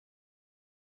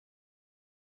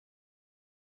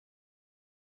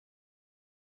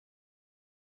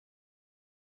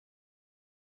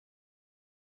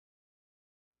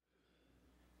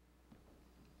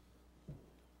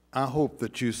I hope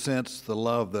that you sense the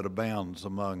love that abounds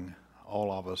among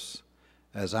all of us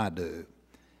as I do.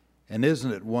 And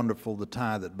isn't it wonderful, the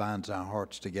tie that binds our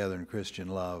hearts together in Christian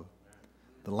love?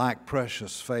 The like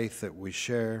precious faith that we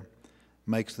share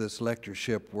makes this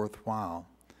lectureship worthwhile.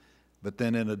 But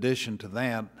then in addition to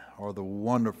that are the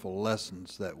wonderful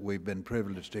lessons that we've been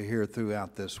privileged to hear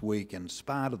throughout this week. In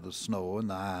spite of the snow and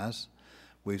the ice,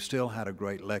 we've still had a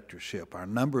great lectureship. Our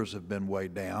numbers have been way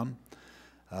down.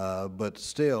 But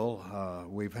still,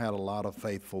 we've had a lot of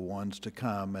faithful ones to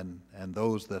come, and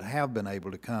those that have been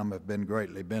able to come have been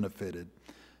greatly benefited.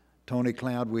 Tony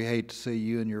Cloud, we hate to see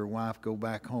you and your wife go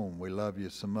back home. We love you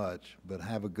so much, but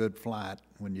have a good flight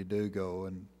when you do go,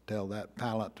 and tell that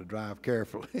pilot to drive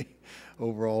carefully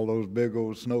over all those big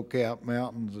old snow-capped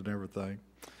mountains and everything.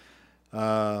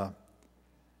 Brother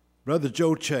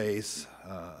Joe Chase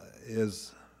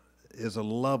is a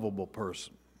lovable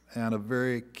person and a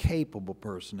very capable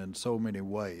person in so many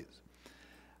ways.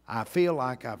 I feel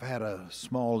like I've had a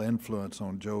small influence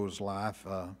on Joe's life.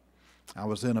 I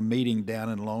was in a meeting down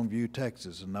in Longview,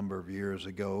 Texas a number of years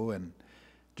ago, and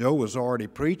Joe was already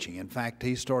preaching. In fact,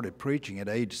 he started preaching at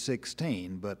age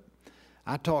 16, but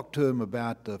I talked to him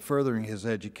about furthering his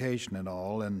education and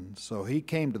all, and so he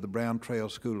came to the Brown Trail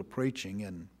School of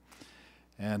Preaching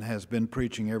and has been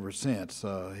preaching ever since.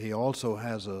 He also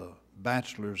has a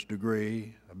bachelor's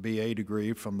degree, a BA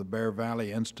degree from the Bear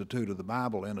Valley Institute of the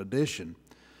Bible, in addition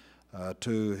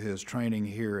to his training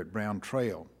here at Brown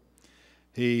Trail.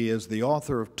 He is the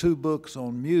author of 2 books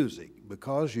on music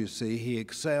because, you see, he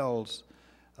excels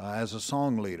as a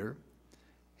song leader.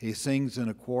 He sings in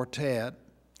a quartet,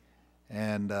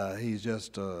 and he's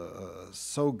just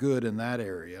so good in that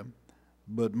area,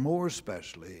 but more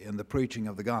especially in the preaching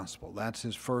of the gospel. That's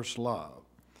his first love.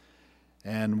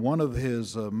 And one of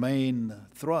his main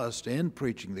thrusts in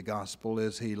preaching the gospel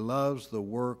is he loves the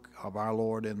work of our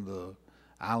Lord in the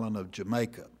island of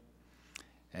Jamaica.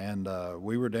 And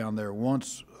we were down there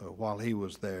once while he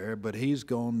was there, but he's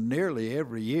gone nearly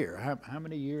every year. How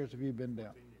many years have you been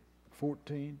down?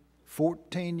 14?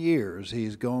 14 years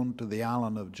he's gone to the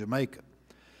island of Jamaica.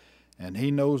 And he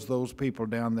knows those people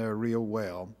down there real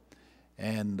well,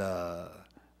 and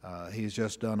he's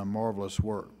just done a marvelous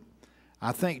work.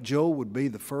 I think Joe would be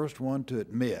the first one to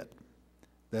admit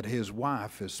that his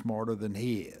wife is smarter than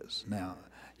he is. Now,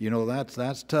 you know,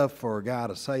 that's tough for a guy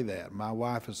to say that. My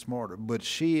wife is smarter, but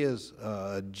she is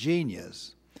a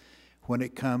genius when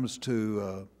it comes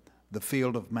to the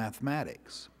field of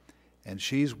mathematics. And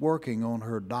she's working on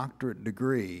her doctorate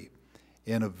degree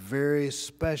in a very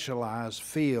specialized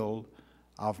field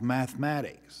of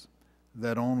mathematics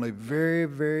that only very,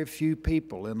 very few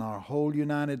people in our whole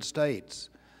United States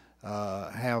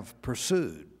have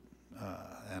pursued.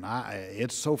 And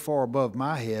it's so far above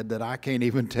my head that I can't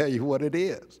even tell you what it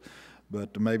is.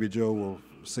 But maybe Joe will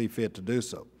see fit to do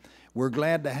so. We're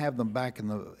glad to have them back in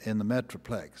the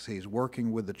Metroplex. He's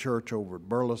working with the church over at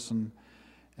Burleson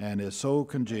and is so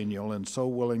congenial and so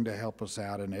willing to help us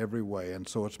out in every way. And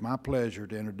so it's my pleasure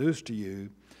to introduce to you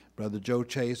Brother Joe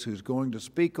Chase, who's going to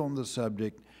speak on the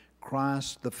subject,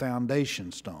 Christ the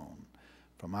Foundation Stone,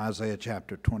 from Isaiah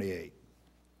chapter 28.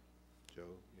 Joe,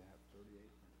 you have 38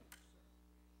 minutes.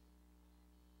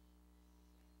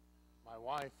 My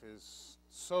wife is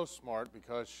so smart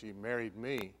because she married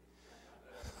me.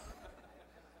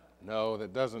 No,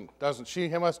 that doesn't. She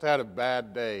must have had a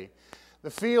bad day.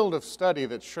 The field of study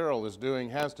that Cheryl is doing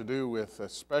has to do with a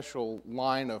special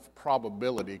line of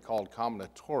probability called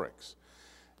combinatorics.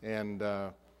 And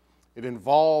it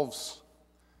involves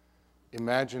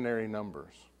imaginary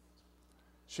numbers.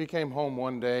 She came home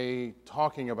one day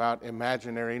talking about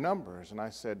imaginary numbers, and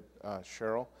I said,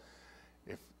 Cheryl,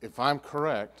 if I'm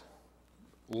correct,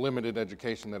 limited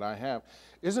education that I have,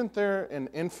 isn't there an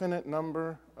infinite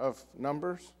number of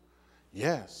numbers?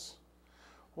 Yes.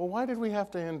 Well, why did we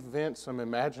have to invent some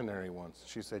imaginary ones?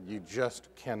 She said, you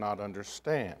just cannot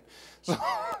understand. So,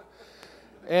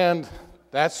 and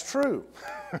that's true,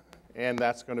 and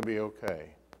that's going to be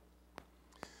okay.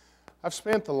 I've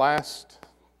spent the last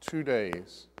 2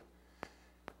 days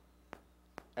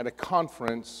at a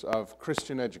conference of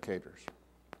Christian educators,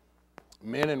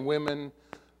 men and women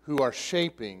who are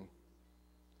shaping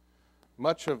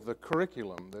much of the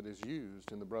curriculum that is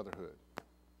used in the Brotherhood.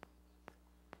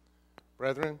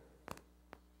 Brethren,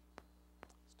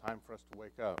 it's time for us to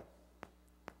wake up.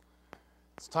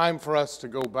 It's time for us to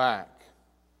go back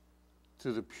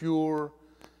to the pure,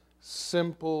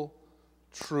 simple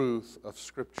truth of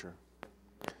Scripture.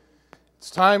 It's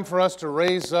time for us to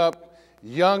raise up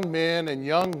young men and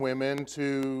young women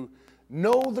to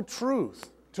know the truth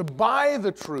to buy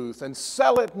the truth and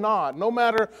sell it not, no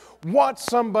matter what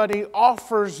somebody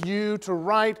offers you to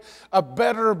write a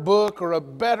better book or a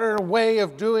better way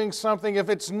of doing something, if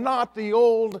it's not the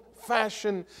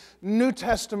old-fashioned New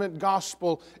Testament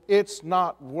gospel, it's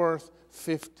not worth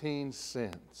 15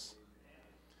 cents.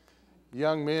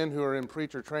 Young men who are in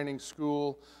preacher training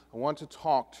school, I want to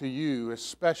talk to you,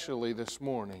 especially this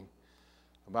morning,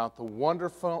 about the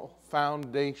wonderful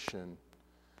foundation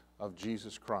of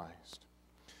Jesus Christ.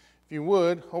 If you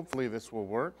would, hopefully this will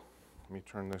work. Let me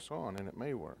turn this on and it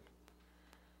may work.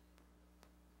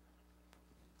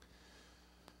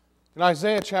 In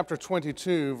Isaiah chapter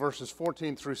 22, verses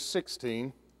 14 through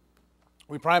 16,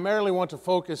 we primarily want to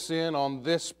focus in on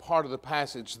this part of the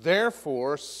passage.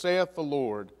 Therefore, saith the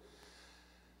Lord,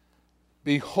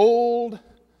 behold,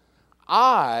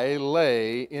 I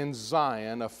lay in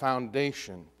Zion a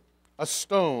foundation, a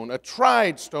stone, a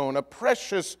tried stone, a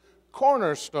precious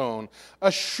cornerstone, a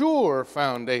sure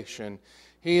foundation.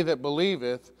 He that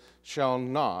believeth shall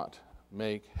not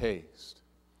make haste.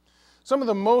 Some of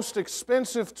the most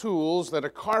expensive tools that a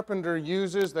carpenter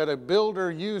uses, that a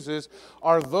builder uses,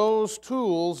 are those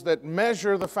tools that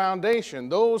measure the foundation,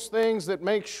 those things that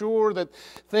make sure that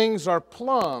things are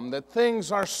plumb, that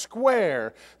things are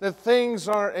square, that things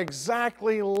are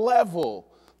exactly level.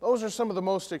 Those are some of the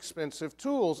most expensive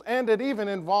tools, and it even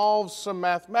involves some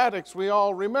mathematics. We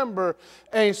all remember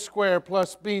a square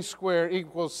plus b square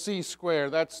equals c square.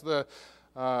 That's the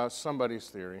somebody's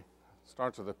theory.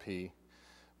 Starts with a P.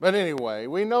 But anyway,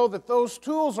 we know that those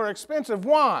tools are expensive.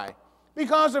 Why?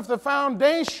 Because if the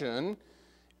foundation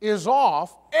is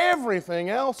off, everything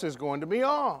else is going to be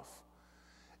off.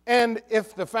 And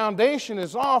if the foundation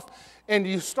is off and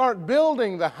you start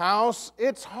building the house,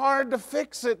 it's hard to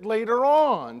fix it later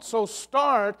on. So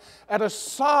start at a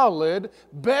solid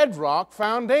bedrock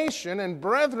foundation. And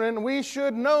brethren, we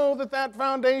should know that that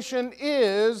foundation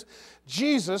is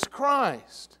Jesus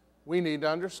Christ. We need to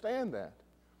understand that.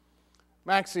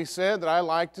 Maxie said that I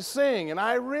like to sing, and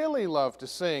I really love to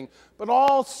sing. But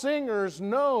all singers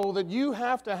know that you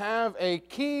have to have a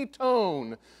key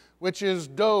tone, which is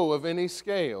do of any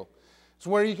scale. It's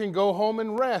where you can go home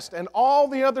and rest. And all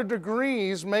the other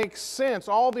degrees make sense.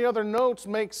 All the other notes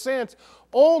make sense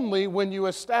only when you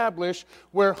establish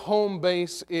where home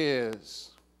base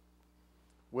is.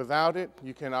 Without it,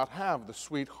 you cannot have the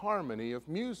sweet harmony of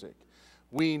music.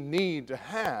 We need to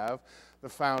have the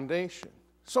foundation.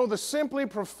 So the simply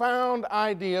profound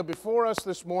idea before us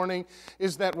this morning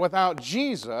is that without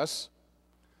Jesus,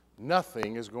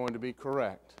 nothing is going to be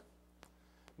correct.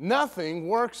 Nothing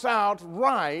works out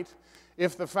right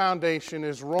if the foundation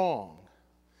is wrong.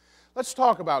 Let's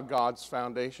talk about God's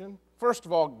foundation. First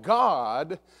of all,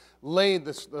 God laid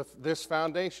this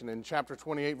foundation in chapter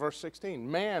 28, verse 16.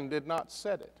 Man did not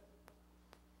set it.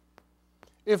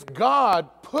 If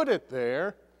God put it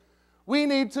there, we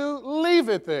need to leave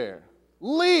it there.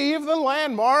 Leave the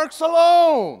landmarks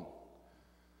alone.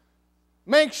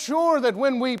 Make sure that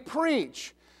when we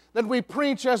preach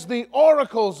as the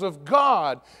oracles of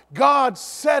God. God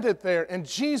set it there, and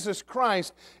Jesus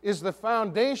Christ is the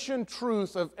foundation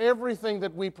truth of everything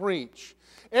that we preach.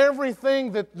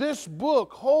 Everything that this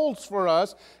book holds for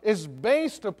us is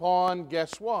based upon,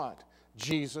 guess what?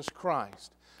 Jesus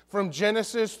Christ. From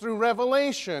Genesis through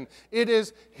Revelation, it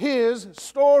is His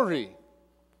story.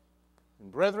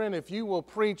 And brethren, if you will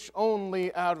preach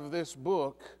only out of this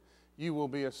book, you will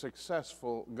be a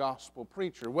successful gospel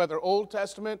preacher, whether Old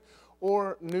Testament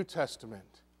or New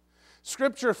Testament.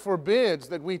 Scripture forbids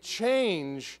that we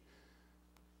change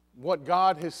what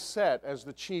God has set as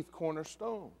the chief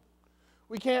cornerstone.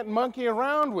 We can't monkey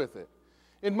around with it.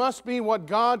 It must be what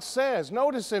God says.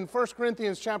 Notice in 1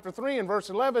 Corinthians chapter 3 and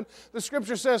verse 11, the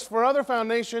Scripture says, "For other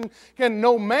foundation can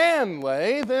no man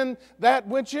lay than that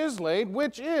which is laid,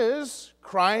 which is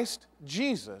Christ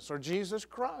Jesus," or Jesus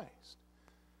Christ.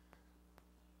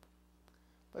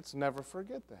 Let's never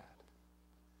forget that.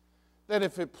 That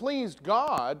if it pleased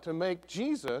God to make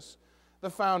Jesus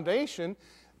the foundation,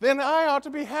 then I ought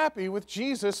to be happy with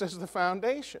Jesus as the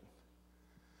foundation.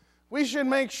 We should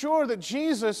make sure that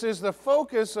Jesus is the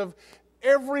focus of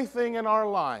everything in our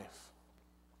life.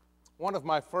 One of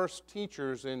my first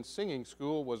teachers in singing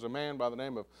school was a man by the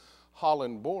name of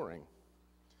Holland Boring.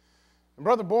 And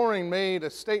Brother Boring made a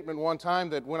statement one time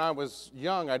that when I was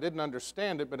young I didn't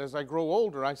understand it, but as I grow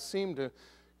older I seem to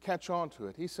catch on to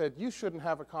it. He said, "You shouldn't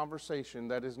have a conversation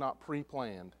that is not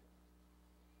pre-planned."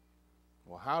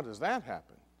 Well, how does that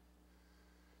happen?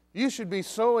 You should be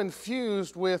so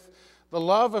infused with the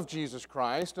love of Jesus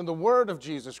Christ and the Word of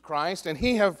Jesus Christ, and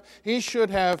He should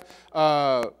have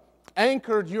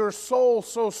anchored your soul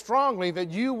so strongly that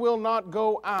you will not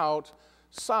go out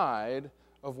side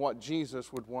of what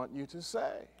Jesus would want you to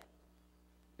say.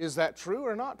 Is that true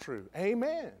or not true?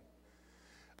 Amen.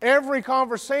 Every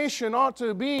conversation ought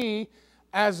to be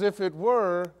as if it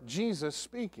were Jesus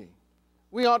speaking.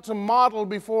 We ought to model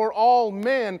before all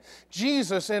men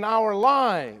Jesus in our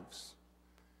lives.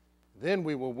 Then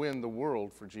we will win the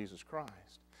world for Jesus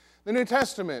Christ. The New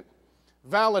Testament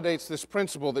validates this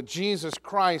principle that Jesus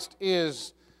Christ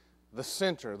is the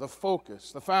center, the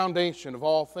focus, the foundation of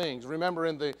all things. Remember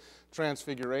in the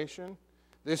Transfiguration,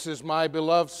 "This is my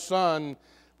beloved Son,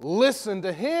 listen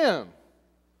to Him."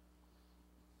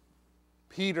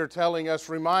 Peter telling us,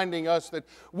 reminding us that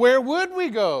where would we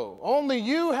go? Only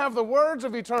you have the words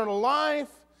of eternal life.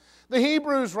 The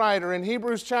Hebrews writer in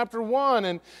Hebrews chapter 1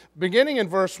 and beginning in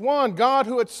verse 1, "God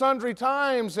who at sundry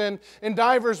times and in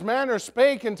divers manners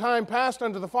spake in time past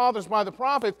unto the fathers by the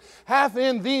prophets, hath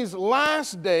in these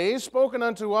last days spoken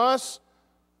unto us,"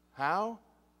 how?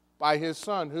 By His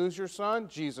Son. Who's your Son?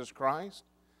 Jesus Christ.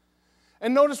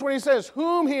 And notice what He says,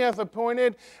 "Whom He hath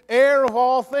appointed heir of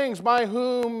all things, by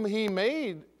whom He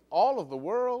made all of the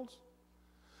worlds,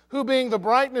 who being the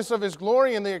brightness of His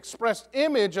glory and the expressed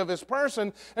image of His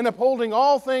person, and upholding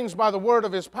all things by the word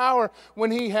of His power, when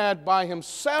He had by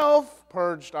Himself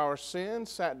purged our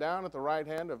sins, sat down at the right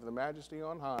hand of the Majesty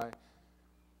on high."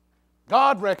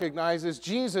 God recognizes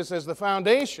Jesus as the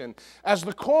foundation, as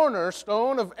the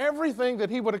cornerstone of everything that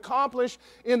He would accomplish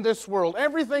in this world.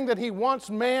 Everything that He wants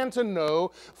man to know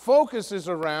focuses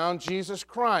around Jesus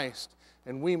Christ.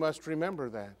 And we must remember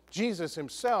that. Jesus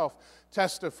Himself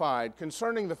testified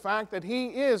concerning the fact that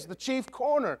He is the chief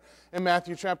corner in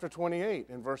Matthew chapter 28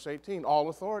 and verse 18. "All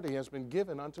authority has been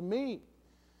given unto me."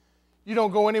 You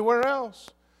don't go anywhere else.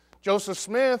 Joseph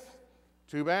Smith,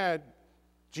 too bad.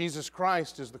 Jesus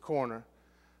Christ is the corner.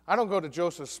 I don't go to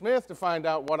Joseph Smith to find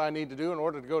out what I need to do in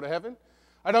order to go to heaven.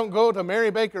 I don't go to Mary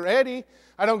Baker Eddy.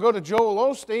 I don't go to Joel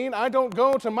Osteen. I don't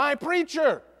go to my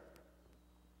preacher.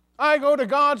 I go to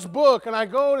God's book and I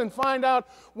go and find out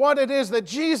what it is that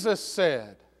Jesus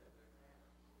said.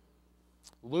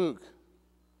 Luke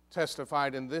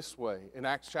testified in this way in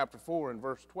Acts chapter 4 and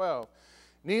verse 12.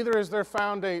 "Neither is there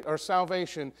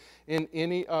salvation in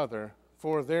any other,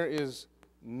 for there is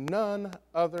none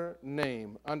other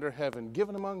name under heaven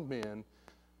given among men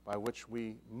by which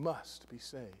we must be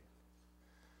saved."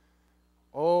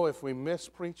 Oh, if we miss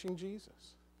preaching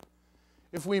Jesus,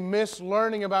 if we miss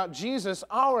learning about Jesus,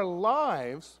 our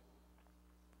lives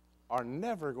are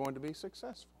never going to be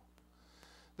successful.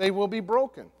 They will be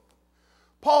broken.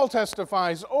 Paul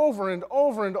testifies over and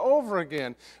over and over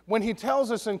again when he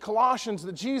tells us in Colossians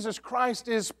that Jesus Christ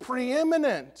is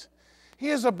preeminent. He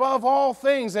is above all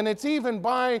things, and it's even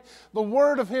by the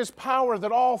word of His power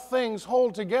that all things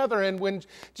hold together. And when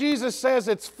Jesus says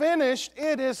it's finished,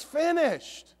 it is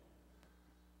finished.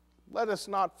 Let us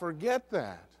not forget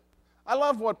that. I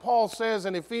love what Paul says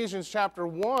in Ephesians chapter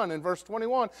 1 and verse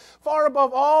 21. "Far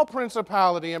above all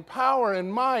principality and power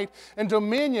and might and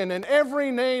dominion and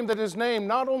every name that is named,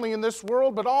 not only in this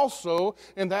world, but also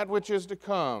in that which is to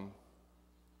come.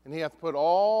 And He hath put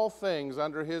all things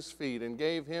under His feet, and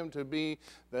gave Him to be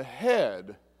the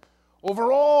head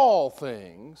over all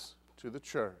things to the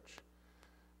church,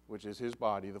 which is His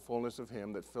body, the fullness of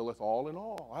Him that filleth all in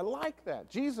all." I like that.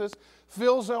 Jesus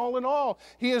fills all in all.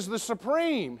 He is the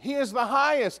supreme. He is the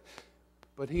highest.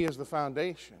 But He is the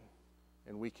foundation,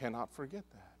 and we cannot forget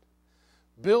that.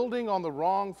 Building on the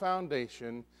wrong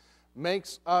foundation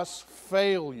makes us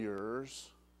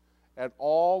failures at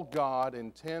all God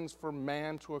intends for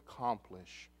man to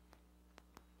accomplish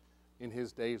in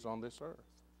His days on this earth.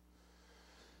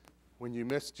 When you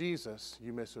miss Jesus,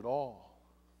 you miss it all.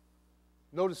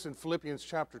 Notice in Philippians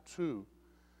chapter 2,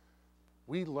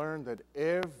 we learn that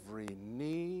every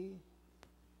knee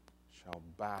shall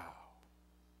bow,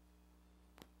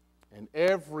 and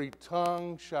every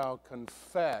tongue shall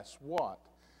confess what?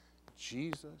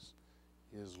 Jesus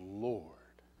is Lord.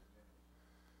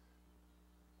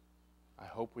 I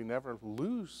hope we never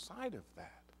lose sight of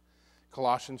that.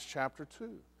 Colossians chapter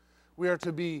 2. We are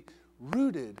to be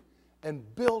rooted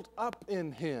and built up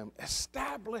in Him,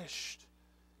 established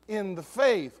in the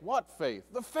faith. What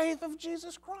faith? The faith of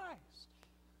Jesus Christ.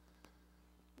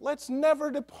 Let's never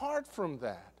depart from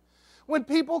that. When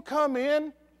people come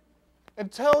in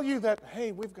and tell you that,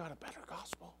 "Hey, we've got a better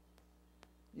gospel,"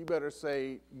 you better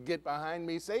say, "Get behind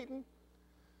me, Satan."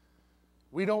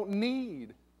 We don't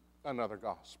need another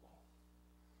gospel.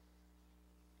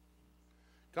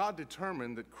 God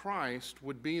determined that Christ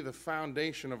would be the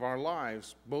foundation of our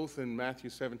lives, both in Matthew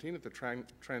 17 at the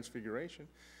Transfiguration,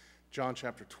 John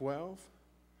chapter 12.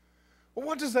 Well,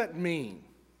 what does that mean?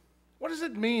 What does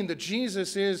it mean that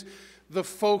Jesus is the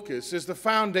focus, is the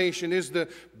foundation, is the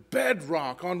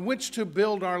bedrock on which to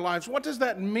build our lives. What does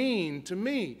that mean to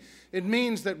me? It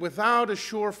means that without a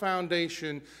sure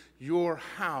foundation, your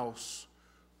house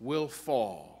will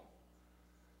fall.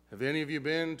 Have any of you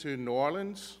been to New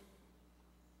Orleans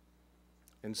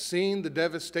and seen the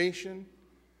devastation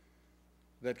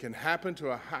that can happen to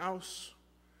a house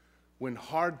when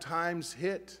hard times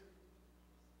hit?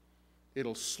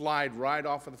 It'll slide right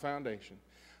off of the foundation.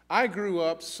 I grew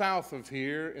up south of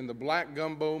here in the black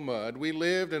gumbo mud. We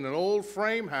lived in an old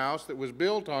frame house that was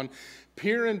built on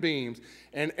pier and beams.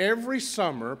 And every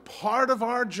summer, part of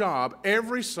our job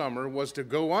every summer was to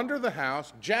go under the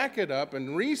house, jack it up,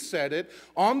 and reset it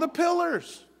on the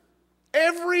pillars.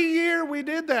 Every year we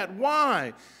did that.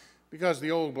 Why? Because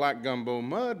the old black gumbo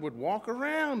mud would walk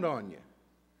around on you.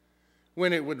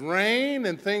 When it would rain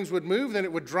and things would move, then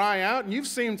it would dry out. And you've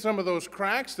seen some of those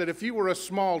cracks that if you were a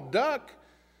small duck,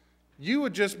 you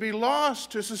would just be lost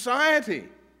to society.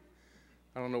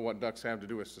 I don't know what ducks have to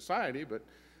do with society, but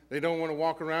they don't want to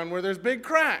walk around where there's big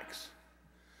cracks.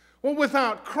 Well,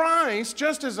 without Christ,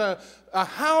 just as a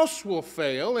house will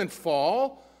fail and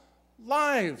fall,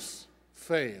 lives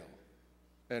fail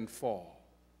and fall.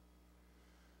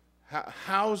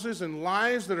 Houses and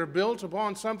lives that are built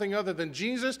upon something other than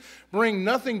Jesus bring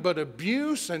nothing but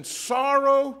abuse and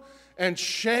sorrow and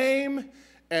shame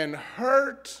and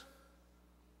hurt,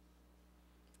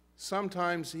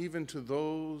 sometimes even to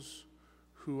those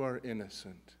who are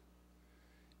innocent.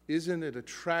 Isn't it a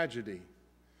tragedy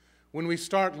when we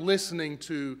start listening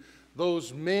to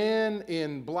those men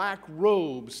in black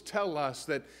robes tell us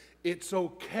that it's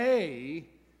okay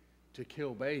to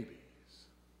kill babies?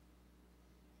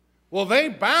 Well, they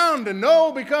bound to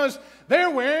know because they're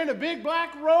wearing a big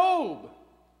black robe.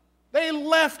 They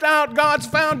left out God's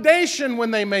foundation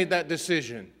when they made that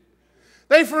decision.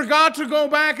 They forgot to go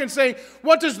back and say,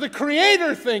 what does the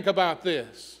Creator think about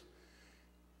this?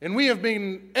 And we have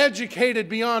been educated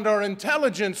beyond our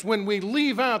intelligence when we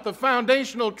leave out the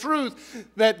foundational truth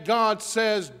that God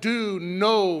says, do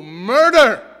no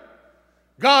murder.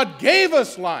 God gave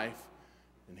us life,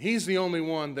 and He's the only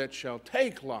one that shall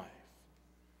take life.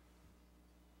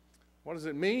 What does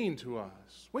it mean to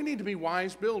us? We need to be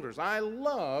wise builders. I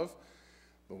love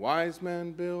the wise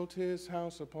man built his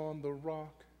house upon the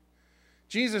rock.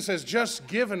 Jesus has just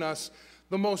given us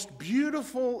the most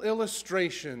beautiful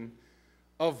illustration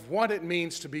of what it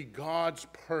means to be God's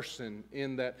person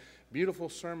in that beautiful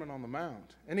Sermon on the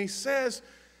Mount. And He says,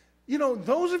 you know,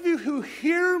 those of you who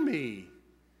hear me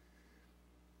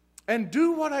and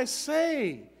do what I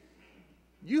say,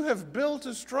 you have built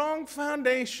a strong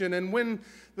foundation, and when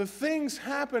the things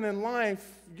happen in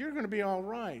life, you're going to be all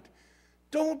right.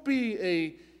 Don't be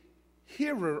a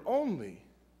hearer only,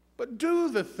 but do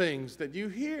the things that you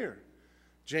hear.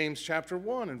 James chapter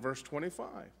 1 and verse 25.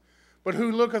 But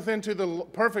who looketh into the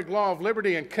perfect law of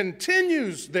liberty and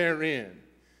continues therein?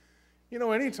 You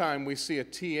know, anytime we see a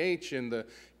TH in the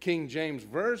King James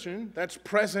Version, that's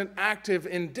present active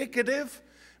indicative,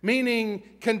 meaning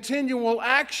continual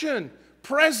action.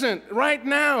 Present, right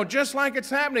now, just like it's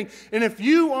happening. And if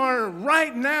you are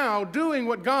right now doing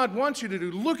what God wants you to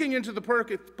do, looking into the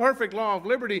perfect law of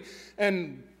liberty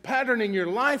and patterning your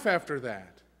life after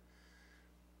that,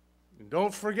 and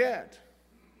don't forget,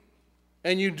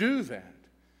 and you do that,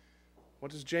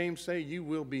 what does James say? You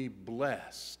will be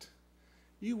blessed.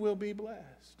 You will be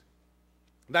blessed.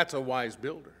 That's a wise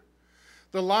builder.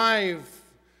 The life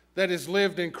that is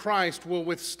lived in Christ will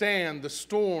withstand the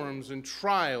storms and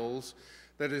trials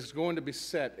that is going to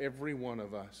beset every one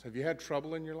of us. Have you had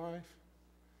trouble in your life?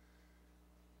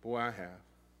 Boy, I have.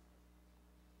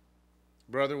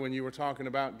 Brother, when you were talking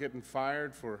about getting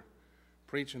fired for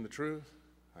preaching the truth,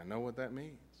 I know what that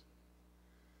means.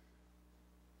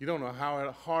 You don't know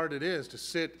how hard it is to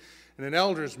sit in an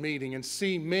elders meeting and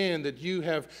see men that you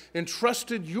have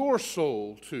entrusted your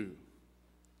soul to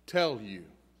tell you,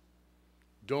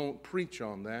 don't preach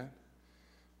on that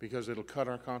because it'll cut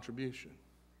our contribution.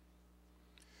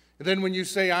 And then when you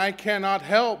say, I cannot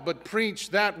help but preach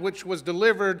that which was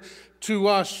delivered to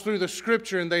us through the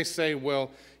Scripture, and they say, well,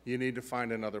 you need to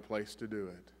find another place to do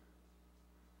it.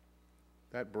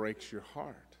 That breaks your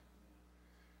heart.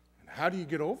 And how do you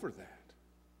get over that?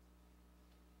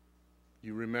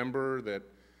 You remember that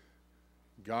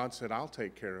God said, I'll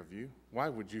take care of you. Why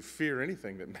would you fear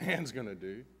anything that man's going to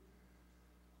do?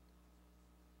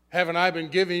 Haven't I been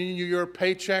giving you your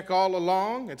paycheck all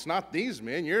along? It's not these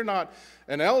men. You're not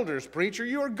an elder's preacher.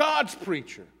 You're God's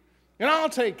preacher. And I'll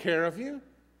take care of you.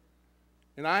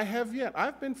 And I have yet.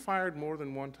 I've been fired more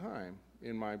than one time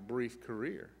in my brief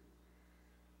career.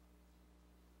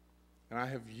 And I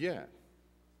have yet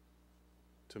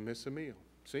to miss a meal.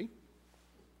 See?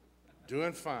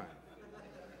 Doing fine.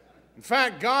 In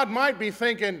fact, God might be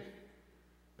thinking,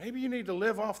 maybe you need to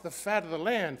live off the fat of the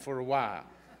land for a while.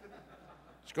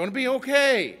 It's going to be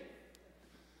okay.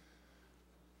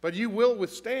 But you will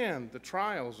withstand the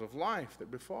trials of life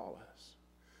that befall us.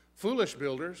 Foolish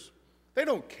builders, they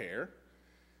don't care.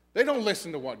 They don't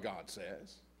listen to what God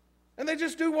says. And they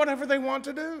just do whatever they want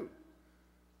to do.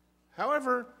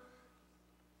 However,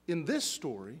 in this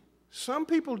story, some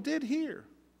people did hear.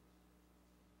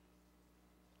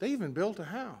 They even built a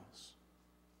house.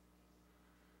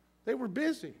 They were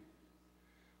busy,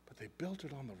 but they built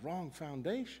it on the wrong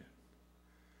foundation.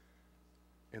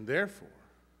 And therefore,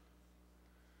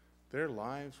 their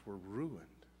lives were ruined.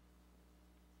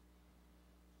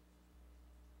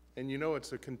 And you know,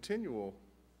 it's a continual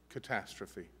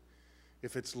catastrophe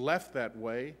if it's left that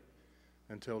way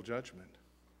until judgment.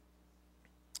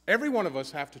 Every one of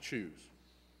us have to choose.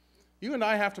 You and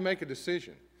I have to make a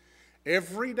decision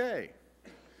every day.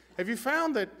 Have you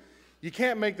found that you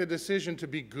can't make the decision to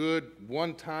be good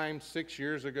one time 6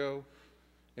 years ago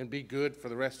and be good for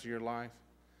the rest of your life?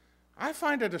 I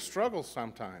find it a struggle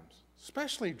sometimes,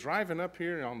 especially driving up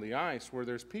here on the ice where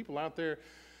there's people out there,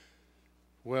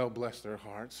 well, bless their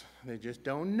hearts, they just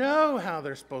don't know how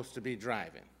they're supposed to be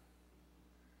driving.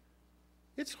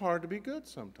 It's hard to be good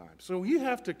sometimes. So you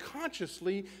have to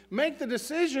consciously make the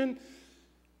decision,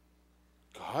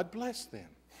 God bless them,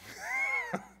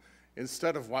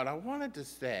 instead of what I wanted to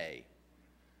say.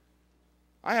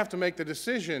 I have to make the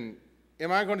decision,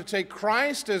 am I going to take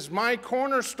Christ as my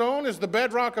cornerstone, as the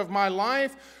bedrock of my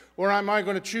life, or am I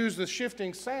going to choose the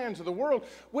shifting sands of the world,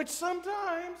 which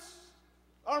sometimes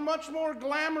are much more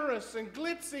glamorous and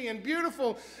glitzy and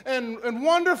beautiful and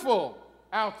wonderful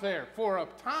out there for a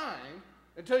time,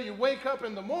 until you wake up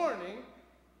in the morning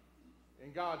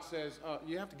and God says,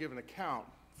 you have to give an account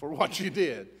for what you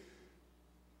did.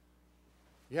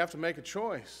 You have to make a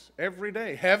choice every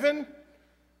day, heaven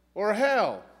or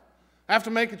hell. I have to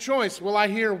make a choice. Will I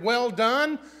hear well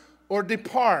done or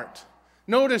depart?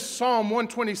 Notice Psalm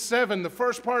 127, the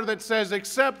first part of that says,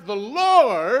 except the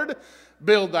Lord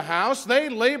build the house, they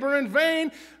labor in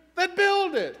vain that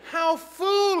build it. How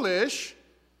foolish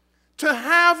to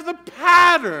have the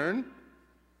pattern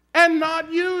and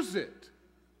not use it.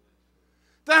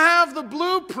 To have the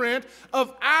blueprint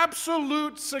of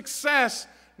absolute success,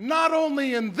 not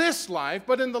only in this life,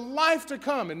 but in the life to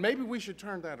come. And maybe we should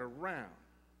turn that around.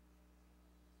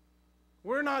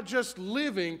 We're not just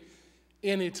living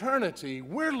in eternity.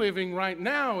 We're living right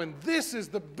now, and this is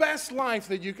the best life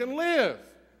that you can live.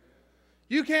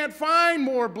 You can't find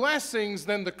more blessings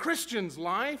than the Christian's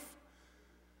life.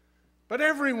 But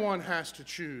everyone has to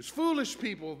choose. Foolish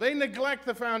people, they neglect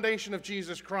the foundation of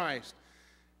Jesus Christ.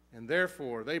 And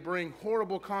therefore, they bring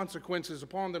horrible consequences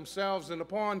upon themselves and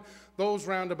upon those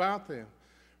round about them.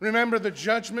 Remember the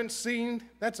judgment scene?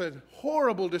 That's a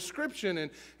horrible description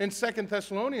in 2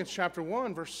 Thessalonians chapter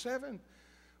 1, verse 7.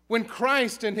 When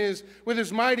Christ and with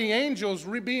his mighty angels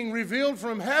being revealed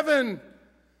from heaven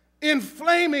in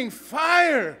flaming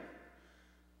fire,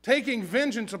 taking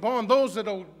vengeance upon those that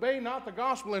obey not the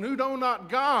gospel and who know not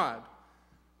God.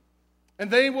 And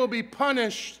they will be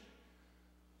punished,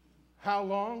 how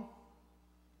long?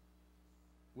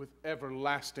 With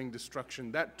everlasting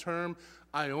destruction. That term,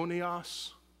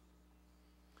 aionios,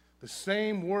 the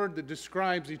same word that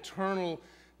describes eternal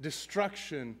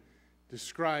destruction,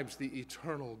 describes the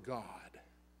eternal God.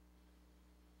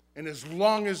 And as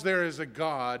long as there is a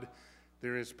God,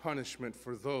 there is punishment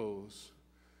for those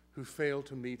who fail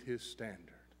to meet his standard.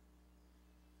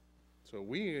 So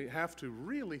we have to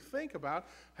really think about,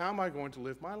 how am I going to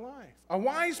live my life? A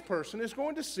wise person is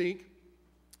going to seek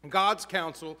God's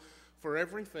counsel for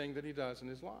everything that he does in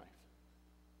his life.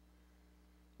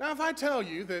 Now, if I tell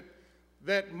you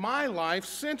that my life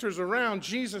centers around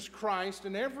Jesus Christ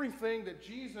and everything that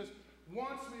Jesus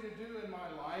wants me to do in my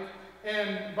life,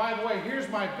 and by the way, here's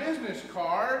my business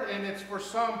card, and it's for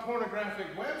some pornographic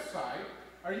website,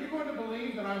 are you going to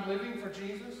believe that I'm living for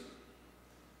Jesus?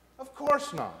 Of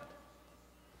course not.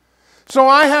 So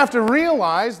I have to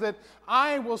realize that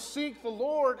I will seek the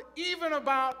Lord even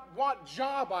about what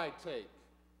job I take,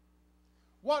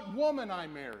 what woman I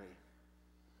marry,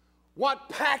 what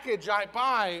package I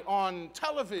buy on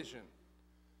television.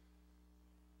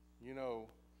 You know,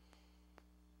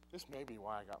 this may be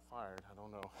why I got fired. I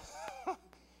don't know.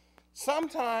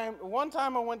 One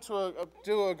time I went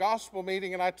to a gospel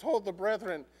meeting, and I told the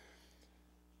brethren,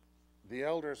 the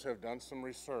elders have done some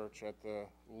research at the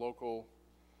local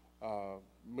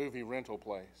movie rental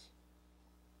place.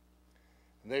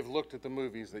 And they've looked at the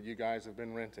movies that you guys have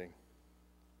been renting.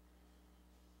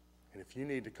 And if If you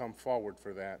need to come forward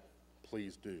for that,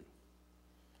 please do.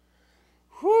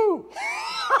 Whew!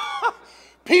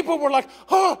 People were like,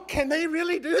 oh, can they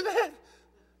really do that?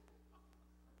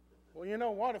 Well, you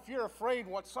know what? If you're afraid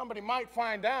what somebody might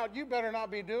find out, you better not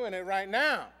be doing it right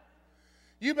now.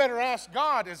 You better ask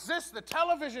God, is this the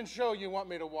television show you want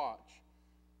me to watch?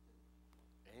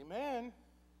 Amen.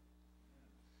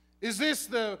 Is this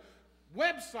the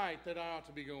website that I ought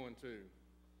to be going to?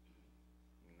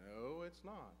 No, it's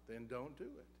not. Then don't do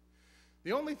it.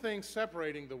 The only thing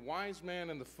separating the wise man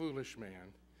and the foolish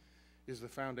man is the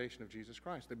foundation of Jesus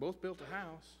Christ. They both built a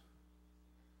house.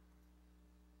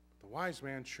 The wise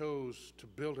man chose to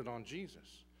build it on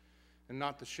Jesus and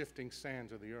not the shifting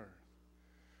sands of the earth.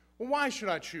 Well, why should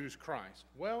I choose Christ?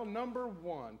 Well, number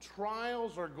one,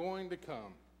 trials are going to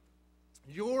come.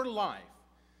 Your life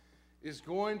is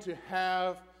going to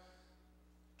have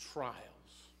trials.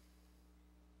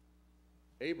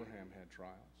 Abraham had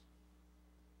trials.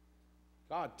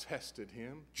 God tested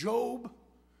him. Job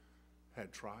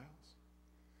had trials.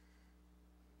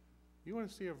 You want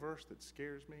to see a verse that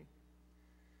scares me?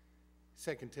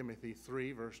 2 Timothy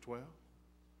 3, verse 12.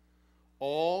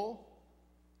 All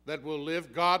that will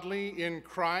live godly in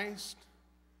Christ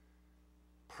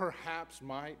perhaps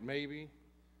might, maybe,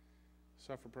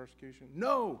 suffer persecution.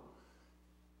 No,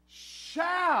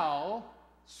 shall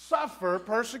suffer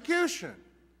persecution.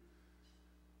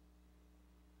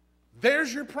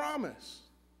 There's your promise.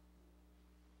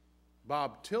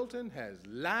 Bob Tilton has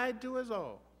lied to us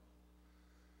all.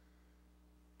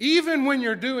 Even when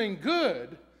you're doing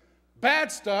good,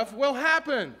 bad stuff will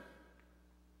happen.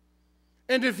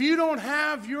 And if you don't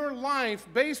have your life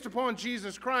based upon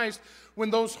Jesus Christ, when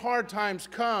those hard times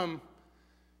come,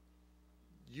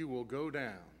 you will go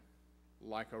down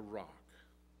like a rock.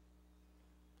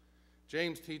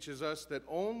 James teaches us that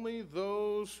only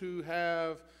those who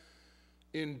have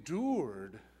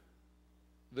endured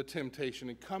the temptation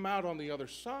and come out on the other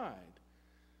side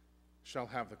shall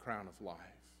have the crown of life.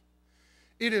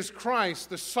 It is Christ,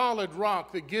 the solid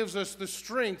rock, that gives us the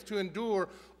strength to endure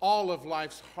all of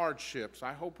life's hardships.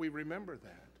 I hope we remember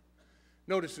that.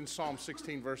 Notice in Psalm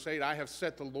 16, verse 8, I have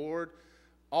set the Lord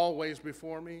always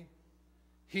before me.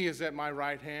 He is at my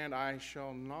right hand. I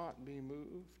shall not be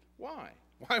moved. Why?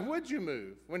 Why would you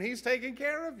move when he's taking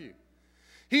care of you?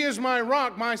 He is my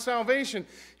rock, my salvation.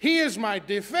 He is my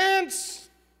defense.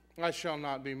 I shall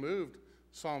not be moved.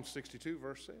 Psalm 62,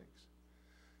 verse 6.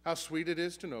 How sweet it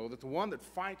is to know that the one that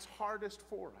fights hardest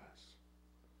for us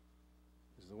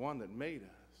is the one that made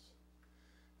us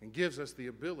and gives us the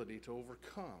ability to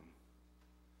overcome.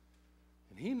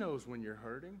 And he knows when you're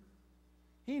hurting.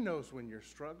 He knows when you're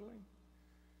struggling.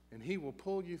 And he will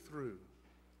pull you through.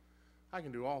 I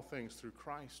can do all things through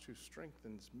Christ who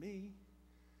strengthens me.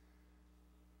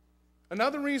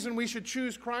 Another reason we should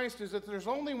choose Christ is that there's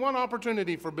only one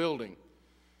opportunity for building.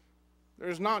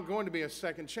 There's not going to be a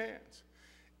second chance.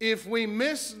 If we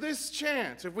miss this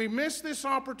chance, if we miss this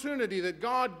opportunity that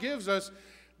God gives us,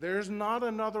 there's not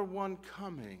another one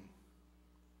coming.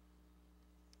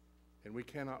 And we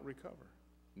cannot recover.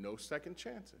 No second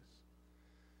chances.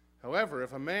 However,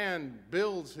 if a man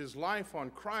builds his life on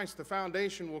Christ, the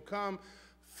foundation will come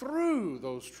through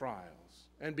those trials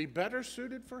and be better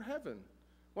suited for heaven.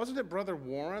 Wasn't it Brother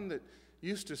Warren that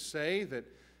used to say that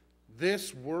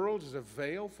this world is a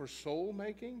veil for soul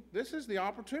making? This is the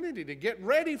opportunity to get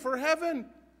ready for heaven.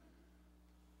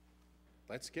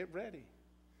 Let's get ready.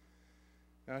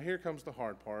 Now here comes the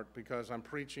hard part, because I'm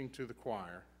preaching to the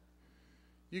choir.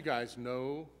 You guys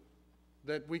know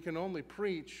that we can only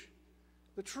preach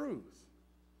the truth.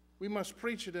 We must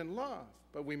preach it in love,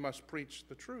 but we must preach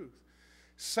the truth.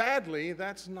 Sadly,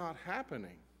 that's not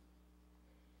happening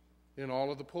in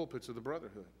all of the pulpits of the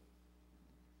Brotherhood.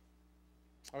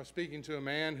 I was speaking to a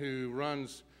man who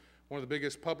runs one of the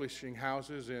biggest publishing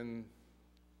houses in,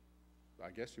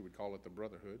 I guess you would call it the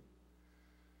Brotherhood.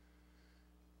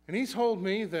 And he told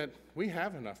me that we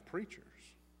have enough preachers.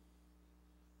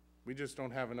 We just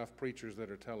don't have enough preachers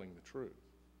that are telling the truth.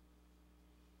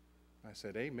 I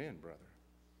said, amen, brother.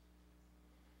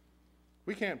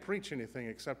 We can't preach anything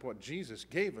except what Jesus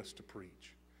gave us to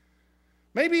preach.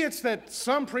 Maybe it's that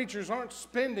some preachers aren't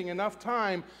spending enough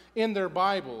time in their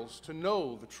Bibles to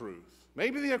know the truth.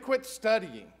 Maybe they have quit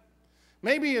studying.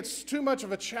 Maybe it's too much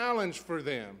of a challenge for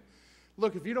them.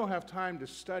 Look, if you don't have time to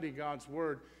study God's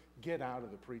Word, get out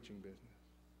of the preaching business.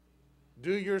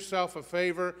 Do yourself a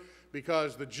favor,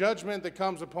 because the judgment that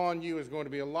comes upon you is going to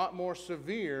be a lot more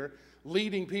severe,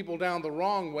 leading people down the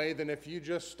wrong way, than if you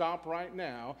just stop right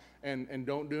now and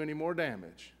don't do any more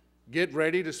damage. Get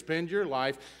ready to spend your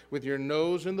life with your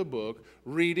nose in the book,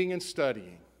 reading and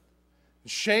studying.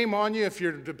 Shame on you if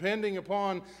you're depending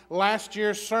upon last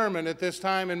year's sermon at this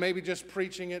time and maybe just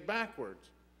preaching it backwards.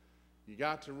 You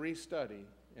got to restudy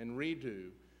and redo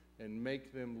and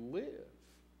make them live.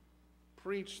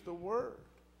 Preach the Word.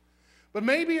 But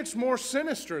maybe it's more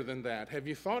sinister than that. Have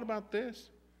you thought about this?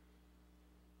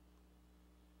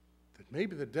 That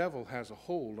maybe the devil has a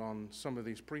hold on some of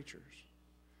these preachers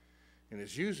and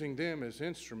is using them as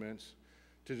instruments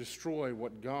to destroy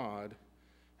what God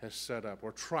has set up,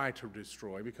 or try to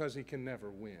destroy, because he can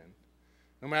never win.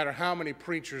 No matter how many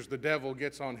preachers the devil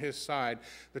gets on his side,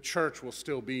 the church will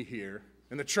still be here,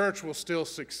 and the church will still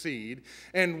succeed,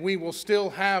 and we will still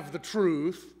have the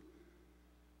truth.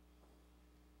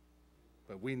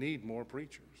 But we need more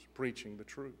preachers preaching the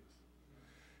truth.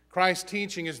 Christ's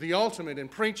teaching is the ultimate in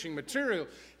preaching material.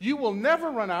 You will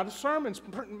never run out of sermons.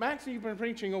 Maxie, you've been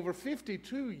preaching over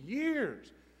 52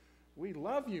 years. We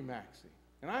love you, Maxie.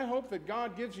 And I hope that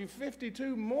God gives you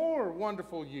 52 more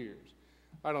wonderful years.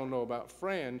 I don't know about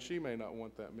Fran. She may not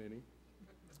want that many.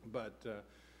 But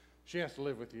she has to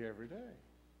live with you every day.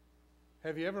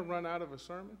 Have you ever run out of a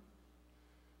sermon?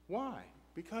 Why?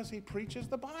 Because he preaches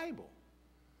the Bible.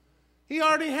 He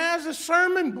already has a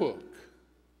sermon book.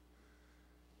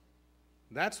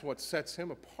 That's what sets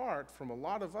him apart from a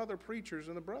lot of other preachers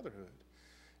in the brotherhood.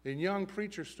 And young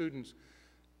preacher students,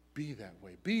 be that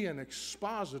way. Be an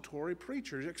expository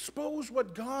preacher. Expose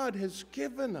what God has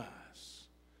given us.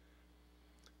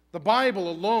 The Bible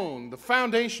alone, the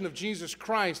foundation of Jesus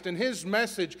Christ, and his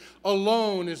message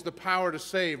alone is the power to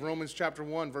save. Romans chapter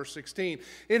 1, verse 16.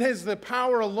 It has the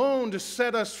power alone to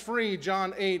set us free.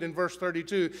 John 8 and verse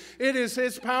 32. It is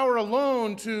his power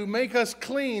alone to make us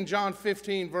clean. John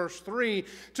 15, verse 3.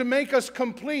 To make us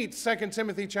complete. 2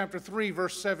 Timothy chapter 3,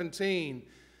 verse 17.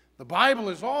 The Bible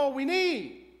is all we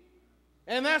need.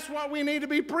 And that's what we need to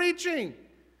be preaching.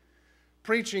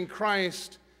 Preaching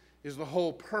Christ is the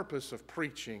whole purpose of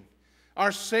preaching.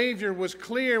 Our Savior was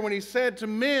clear when he said to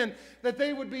men that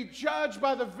they would be judged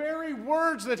by the very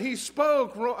words that he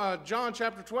spoke. John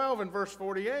chapter 12 and verse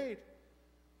 48.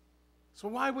 So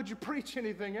why would you preach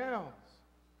anything else?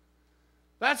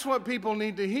 That's what people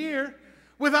need to hear.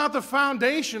 Without the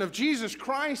foundation of Jesus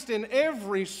Christ in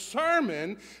every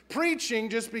sermon, preaching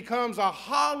just becomes a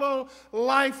hollow,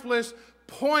 lifeless,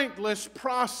 pointless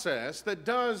process that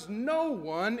does no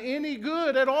one any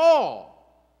good at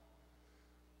all.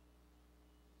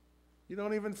 You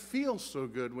don't even feel so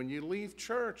good when you leave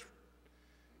church,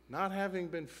 not having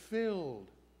been filled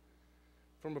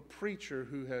from a preacher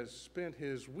who has spent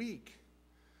his week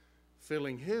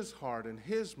filling his heart and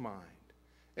his mind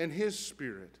and his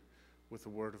spirit with the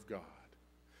Word of God.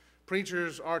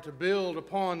 Preachers are to build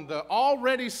upon the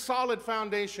already solid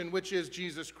foundation, which is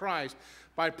Jesus Christ,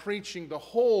 by preaching the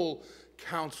whole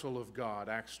counsel of God,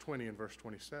 Acts 20 and verse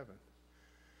 27.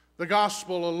 The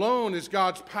gospel alone is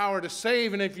God's power to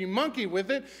save, and if you monkey with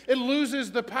it, it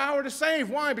loses the power to save.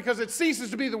 Why? Because it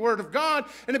ceases to be the Word of God,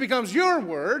 and it becomes your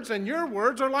words, and your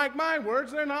words are like my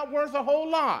words. They're not worth a whole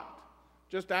lot.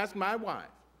 Just ask my wife.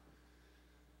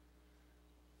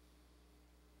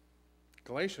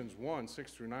 Galatians 1,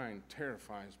 6 through 9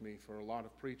 terrifies me for a lot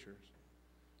of preachers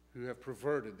who have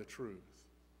perverted the truth.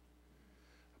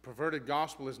 A perverted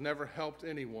gospel has never helped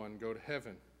anyone go to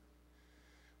heaven.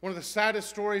 One of the saddest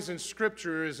stories in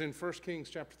Scripture is in 1 Kings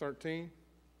chapter 13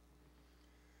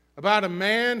 about a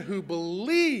man who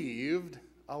believed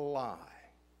a lie.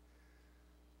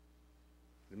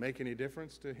 Did it make any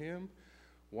difference to him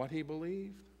what he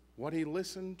believed, what he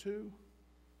listened to?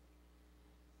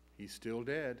 He's still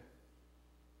dead.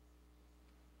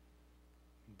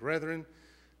 Brethren,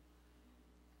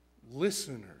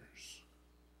 listeners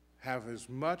have as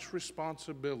much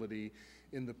responsibility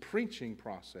in the preaching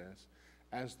process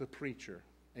as the preacher.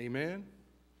 Amen?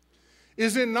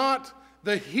 Is it not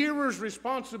the hearer's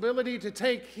responsibility to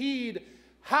take heed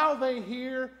how they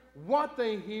hear, what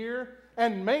they hear,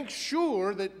 and make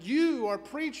sure that you are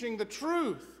preaching the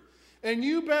truth? And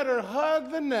you better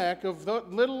hug the neck of the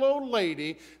little old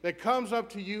lady that comes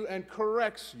up to you and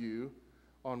corrects you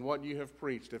on what you have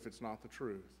preached if it's not the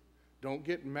truth. Don't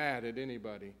get mad at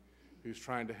anybody who's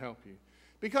trying to help you.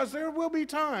 Because there will be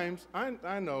times,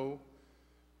 I know,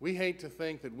 we hate to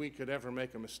think that we could ever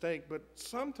make a mistake, but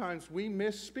sometimes we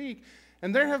misspeak.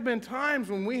 And there have been times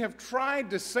when we have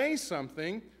tried to say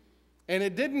something and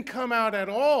it didn't come out at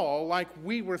all like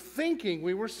we were thinking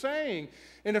we were saying.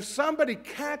 And if somebody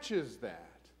catches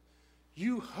that,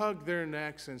 you hug their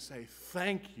necks and say,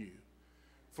 "Thank you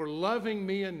for loving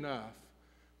me enough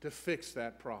to fix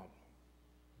that problem."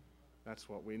 That's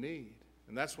what we need,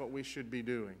 and that's what we should be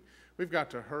doing. We've got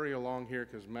to hurry along here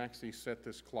because Maxie set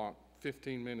this clock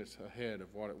 15 minutes ahead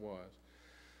of what it was.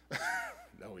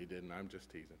 No, he didn't. I'm just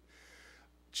teasing.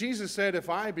 Jesus said, if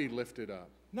I be lifted up,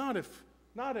 not if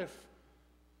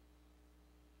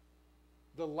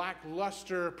the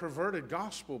lackluster, perverted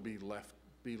gospel be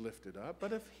lifted up,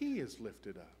 but if he is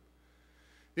lifted up.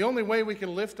 The only way we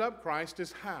can lift up Christ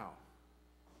is how?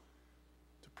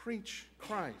 To preach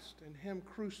Christ and him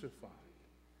crucified.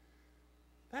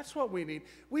 That's what we need.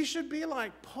 We should be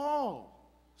like Paul,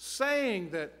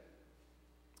 saying that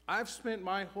I've spent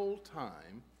my whole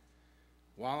time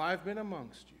while I've been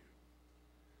amongst you,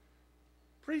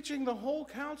 preaching the whole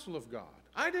counsel of God.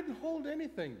 I didn't hold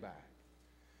anything back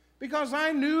because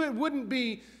I knew it wouldn't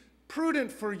be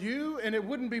prudent for you and it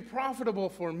wouldn't be profitable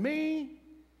for me.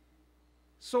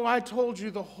 So I told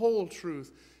you the whole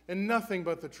truth and nothing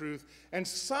but the truth. And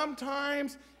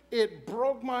sometimes it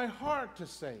broke my heart to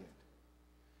say it.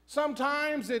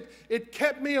 Sometimes it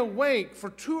kept me awake for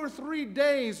 2 or 3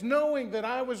 days knowing that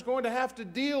I was going to have to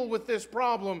deal with this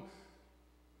problem.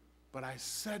 But I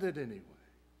said it anyway.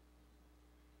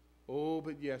 Oh,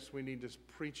 but yes, we need to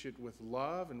preach it with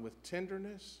love and with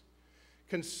tenderness,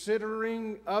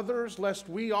 considering others, lest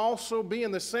we also be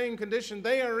in the same condition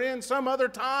they are in some other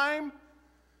time.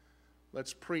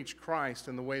 Let's preach Christ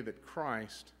in the way that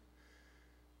Christ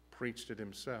preached it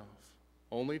himself.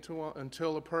 Only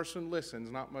until a person listens,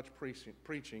 not much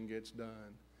preaching gets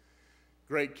done.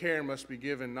 Great care must be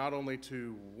given not only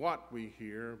to what we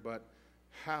hear, but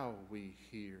how we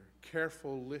hear.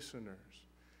 Careful listeners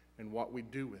and what we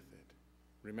do with it.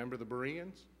 Remember the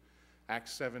Bereans?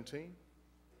 Acts 17.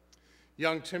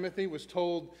 Young Timothy was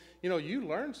told, you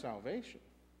learn salvation.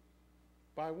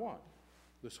 By what?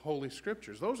 This Holy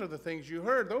Scriptures. Those are the things you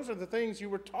heard. Those are the things you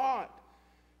were taught.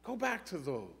 Go back to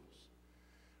those.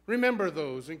 Remember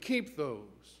those and keep those.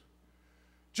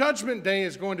 Judgment Day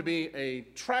is going to be a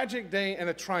tragic day and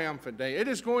a triumphant day. It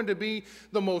is going to be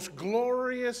the most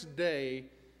glorious day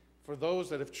for those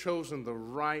that have chosen the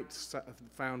right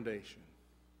foundation.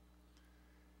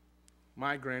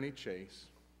 My Granny Chase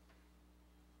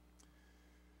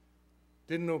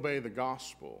didn't obey the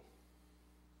gospel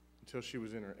until she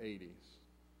was in her 80s.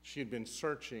 She had been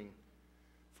searching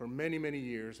for many, many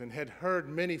years and had heard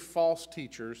many false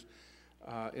teachers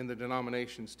in the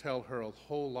denominations tell her a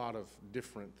whole lot of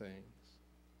different things.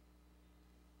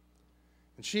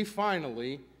 And she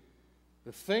finally,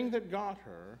 the thing that got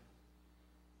her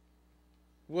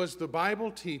was the Bible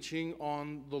teaching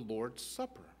on the Lord's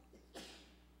Supper.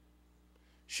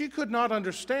 She could not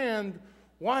understand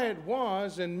why it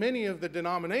was in many of the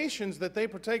denominations that they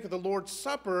partake of the Lord's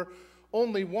Supper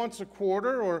only once a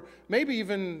quarter or maybe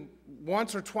even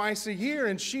once or twice a year.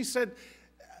 And she said,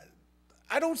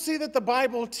 I don't see that the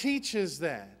Bible teaches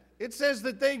that. It says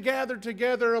that they gathered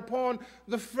together upon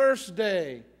the first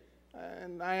day.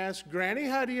 And I asked Granny,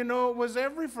 how do you know it was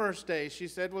every first day? She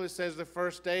said, well, it says the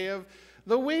first day of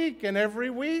the week, and every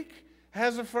week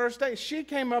has a first day. She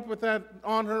came up with that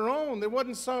on her own. There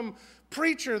wasn't some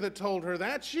preacher that told her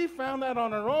that. She found that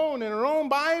on her own in her own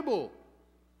Bible.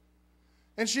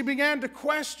 And she began to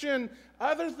question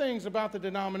other things about the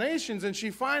denominations, and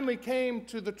she finally came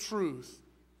to the truth.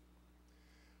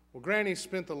 Well, Granny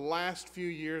spent the last few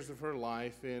years of her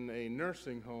life in a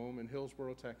nursing home in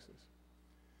Hillsboro, Texas.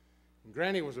 And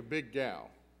Granny was a big gal.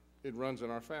 It runs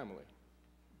in our family.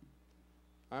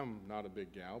 I'm not a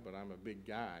big gal, but I'm a big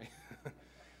guy.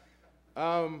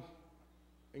 And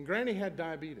Granny had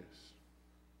diabetes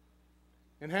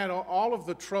and had all of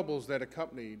the troubles that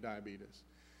accompany diabetes.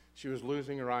 She was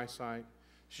losing her eyesight.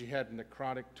 She had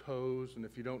necrotic toes, and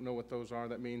if you don't know what those are,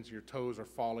 that means your toes are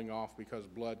falling off because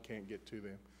blood can't get to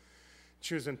them.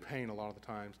 She was in pain a lot of the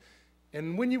times.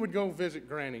 And when you would go visit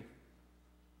Granny,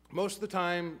 most of the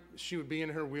time she would be in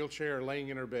her wheelchair or laying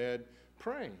in her bed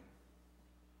praying.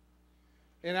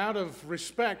 And out of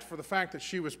respect for the fact that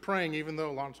she was praying, even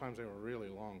though a lot of times they were really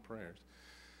long prayers,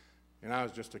 and I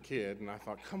was just a kid, and I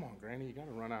thought, come on, Granny, you got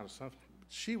to run out of something.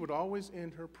 She would always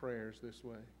end her prayers this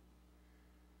way.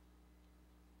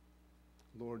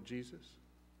 Lord Jesus,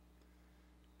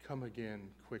 come again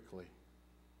quickly,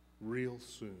 real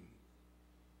soon.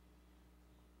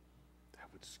 That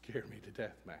would scare me to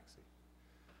death, Maxie.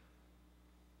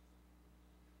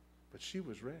 But she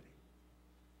was ready.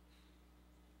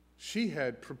 She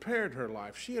had prepared her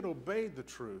life. She had obeyed the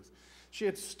truth. She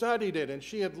had studied it, and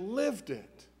she had lived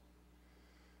it.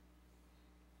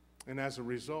 And as a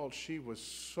result, she was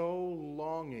so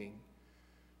longing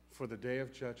for the day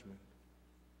of judgment.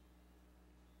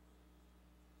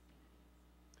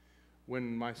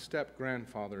 When my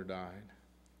step-grandfather died,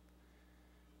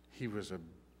 he was a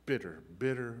bitter,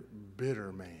 bitter,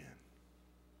 bitter man.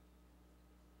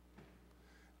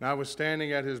 And I was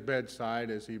standing at his bedside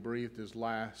as he breathed his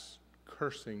last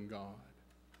cursing God.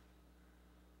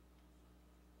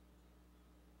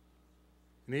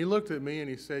 And he looked at me and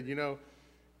he said, you know,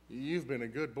 you've been a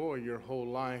good boy your whole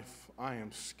life. I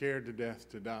am scared to death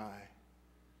to die.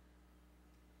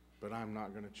 But I'm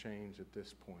not going to change at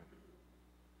this point.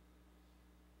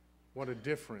 What a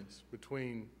difference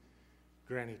between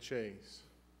Granny Chase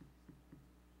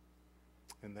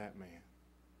and that man.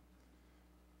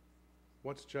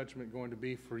 What's judgment going to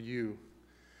be for you?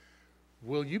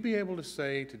 Will you be able to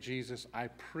say to Jesus, I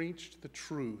preached the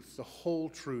truth, the whole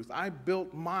truth. I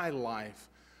built my life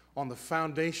on the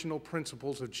foundational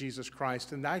principles of Jesus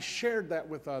Christ, and I shared that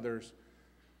with others.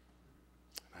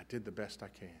 I did the best I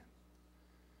can.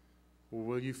 Or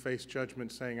will you face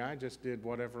judgment saying, I just did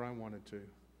whatever I wanted to?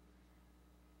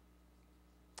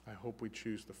 I hope we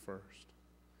choose the first,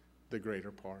 the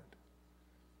greater part.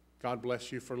 God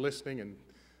bless you for listening, and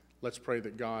let's pray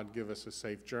that God give us a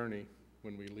safe journey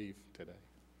when we leave today.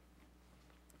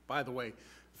 By the way,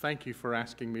 thank you for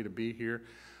asking me to be here.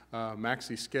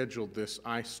 Maxie scheduled this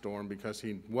ice storm because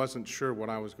he wasn't sure what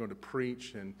I was going to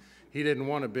preach, and he didn't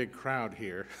want a big crowd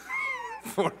here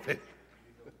for it.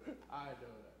 I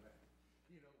know.